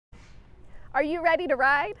Are you ready to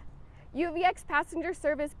ride? UVX passenger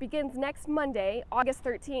service begins next Monday, August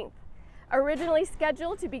 13th. Originally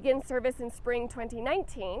scheduled to begin service in spring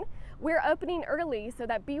 2019, we're opening early so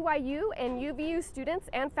that BYU and UVU students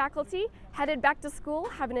and faculty headed back to school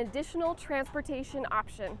have an additional transportation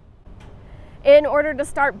option. In order to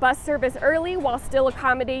start bus service early while still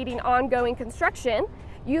accommodating ongoing construction,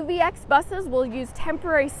 UVX buses will use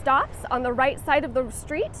temporary stops on the right side of the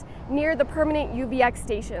street near the permanent UVX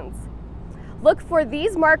stations. Look for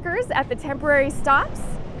these markers at the temporary stops.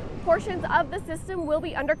 Portions of the system will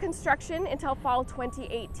be under construction until fall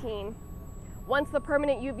 2018. Once the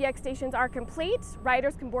permanent UVX stations are complete,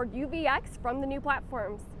 riders can board UVX from the new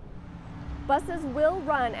platforms. Buses will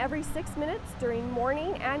run every 6 minutes during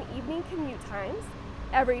morning and evening commute times,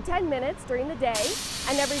 every 10 minutes during the day,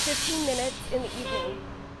 and every 15 minutes in the evening.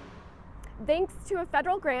 Thanks to a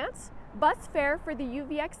federal grant, bus fare for the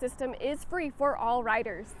UVX system is free for all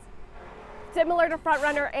riders. Similar to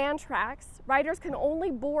FrontRunner and Trax, riders can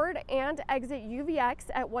only board and exit UVX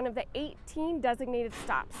at one of the 18 designated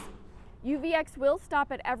stops. UVX will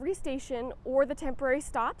stop at every station or the temporary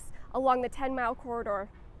stops along the 10-mile corridor.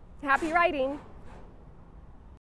 Happy riding!